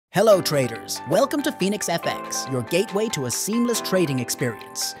Hello traders, welcome to Phoenix FX, your gateway to a seamless trading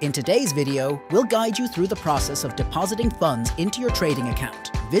experience. In today's video, we'll guide you through the process of depositing funds into your trading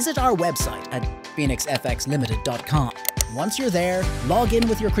account. Visit our website at phoenixfxlimited.com. Once you're there, log in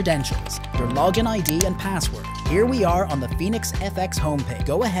with your credentials, your login ID and password. Here we are on the Phoenix FX homepage.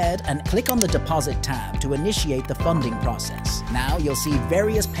 Go ahead and click on the Deposit tab to initiate the funding process. Now you'll see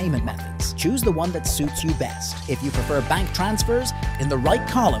various payment methods. Choose the one that suits you best. If you prefer bank transfers, in the right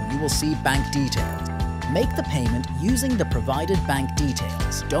column you will see bank details. Make the payment using the provided bank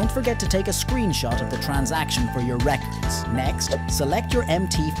details. Don't forget to take a screenshot of the transaction for your records. Next, select your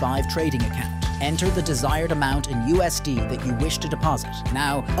MT5 trading account. Enter the desired amount in USD that you wish to deposit.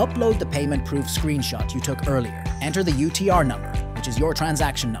 Now, upload the payment proof screenshot you took earlier. Enter the UTR number, which is your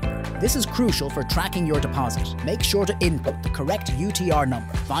transaction number. This is crucial for tracking your deposit. Make sure to input the correct UTR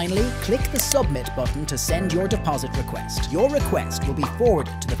number. Finally, click the Submit button to send your deposit request. Your request will be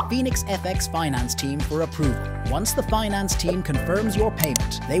forwarded to the Phoenix FX finance team for approval. Once the finance team confirms your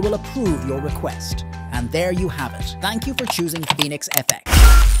payment, they will approve your request. And there you have it. Thank you for choosing Phoenix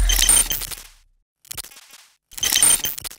FX.